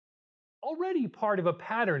already part of a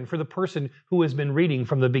pattern for the person who has been reading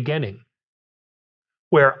from the beginning.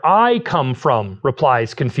 Where I come from,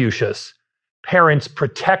 replies Confucius, parents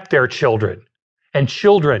protect their children, and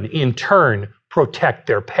children, in turn, protect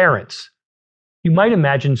their parents. You might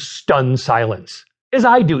imagine stunned silence, as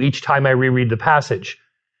I do each time I reread the passage.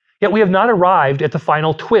 Yet we have not arrived at the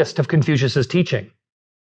final twist of Confucius's teaching.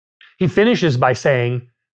 He finishes by saying,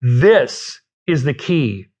 "This is the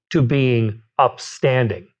key to being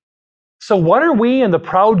upstanding." So what are we and the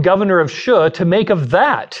proud governor of Shi to make of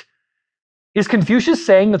that? Is Confucius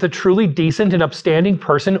saying that the truly decent and upstanding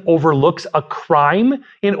person overlooks a crime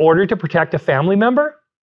in order to protect a family member?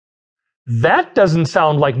 That doesn't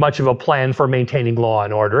sound like much of a plan for maintaining law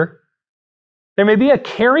and order. There may be a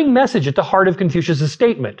caring message at the heart of Confucius's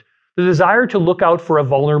statement, the desire to look out for a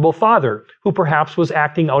vulnerable father who perhaps was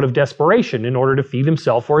acting out of desperation in order to feed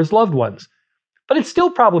himself or his loved ones. But it's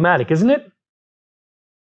still problematic, isn't it?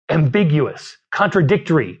 Ambiguous,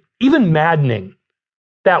 contradictory, even maddening.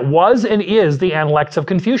 That was and is the Analects of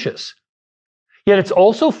Confucius. Yet it's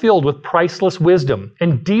also filled with priceless wisdom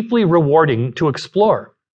and deeply rewarding to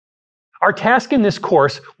explore. Our task in this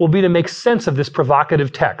course will be to make sense of this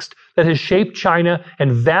provocative text that has shaped China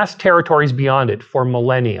and vast territories beyond it for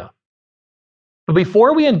millennia. But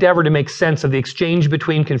before we endeavor to make sense of the exchange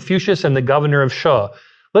between Confucius and the governor of Shi,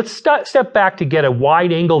 let's step back to get a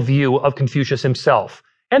wide-angle view of Confucius himself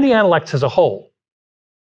and the Analects as a whole.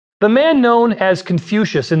 The man known as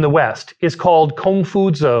Confucius in the West is called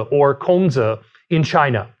Confuzi or Kongzi in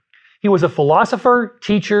China. He was a philosopher,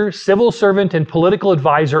 teacher, civil servant, and political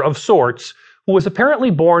advisor of sorts who was apparently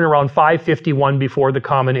born around 551 before the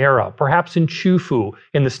Common Era, perhaps in Qufu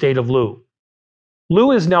in the state of Lu.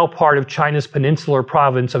 Lu is now part of China's peninsular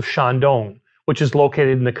province of Shandong, which is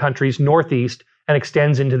located in the country's northeast and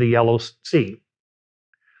extends into the Yellow Sea.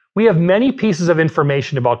 We have many pieces of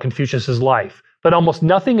information about Confucius's life, but almost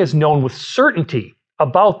nothing is known with certainty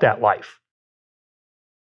about that life.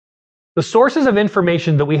 The sources of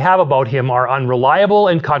information that we have about him are unreliable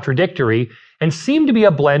and contradictory and seem to be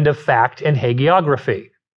a blend of fact and hagiography.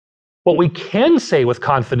 What we can say with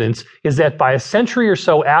confidence is that by a century or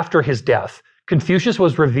so after his death, Confucius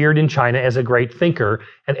was revered in China as a great thinker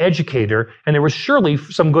and educator, and there was surely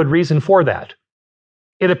some good reason for that.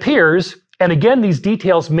 It appears, and again these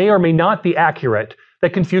details may or may not be accurate,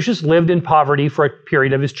 that Confucius lived in poverty for a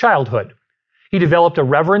period of his childhood. He developed a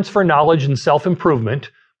reverence for knowledge and self-improvement,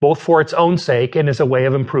 both for its own sake and as a way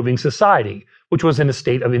of improving society, which was in a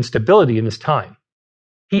state of instability in his time.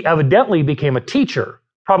 He evidently became a teacher,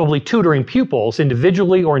 probably tutoring pupils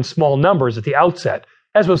individually or in small numbers at the outset,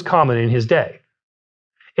 as was common in his day.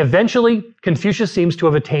 Eventually, Confucius seems to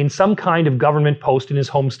have attained some kind of government post in his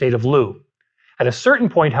home state of Lu. At a certain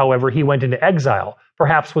point, however, he went into exile,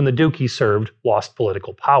 perhaps when the duke he served lost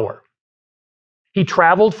political power. He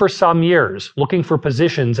traveled for some years, looking for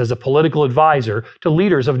positions as a political advisor to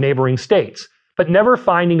leaders of neighboring states, but never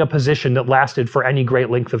finding a position that lasted for any great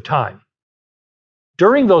length of time.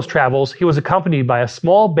 During those travels, he was accompanied by a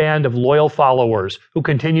small band of loyal followers who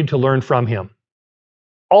continued to learn from him.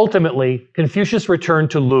 Ultimately, Confucius returned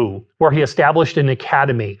to Lu, where he established an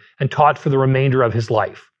academy and taught for the remainder of his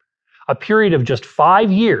life. A period of just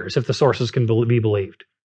 5 years, if the sources can be believed.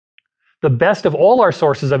 The best of all our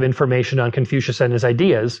sources of information on Confucius and his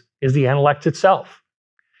ideas is the Analects itself.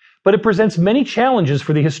 But it presents many challenges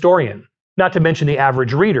for the historian, not to mention the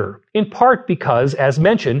average reader, in part because, as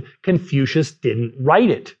mentioned, Confucius didn't write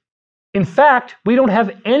it. In fact, we don't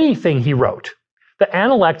have anything he wrote. The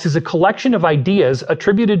Analects is a collection of ideas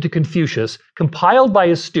attributed to Confucius, compiled by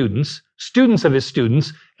his students, students of his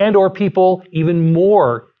students, and/or people even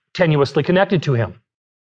more tenuously connected to him.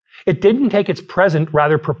 It didn't take its present,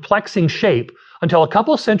 rather perplexing shape until a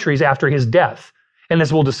couple of centuries after his death, and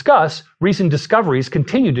as we'll discuss, recent discoveries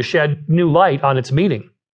continue to shed new light on its meaning.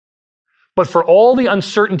 But for all the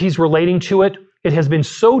uncertainties relating to it, it has been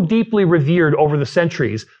so deeply revered over the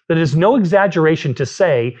centuries that it is no exaggeration to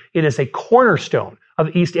say it is a cornerstone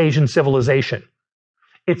of East Asian civilization.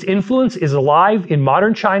 Its influence is alive in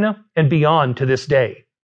modern China and beyond to this day.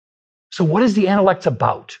 So what is the Analects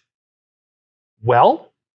about?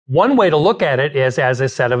 Well, one way to look at it is as a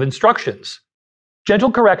set of instructions,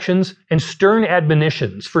 gentle corrections and stern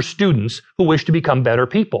admonitions for students who wish to become better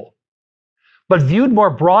people. But viewed more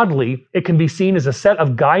broadly, it can be seen as a set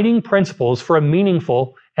of guiding principles for a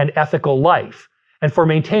meaningful and ethical life, and for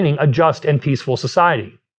maintaining a just and peaceful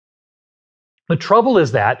society. The trouble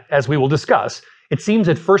is that, as we will discuss, it seems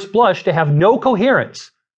at first blush to have no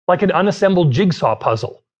coherence, like an unassembled jigsaw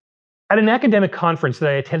puzzle. At an academic conference that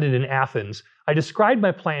I attended in Athens, I described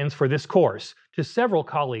my plans for this course to several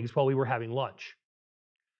colleagues while we were having lunch.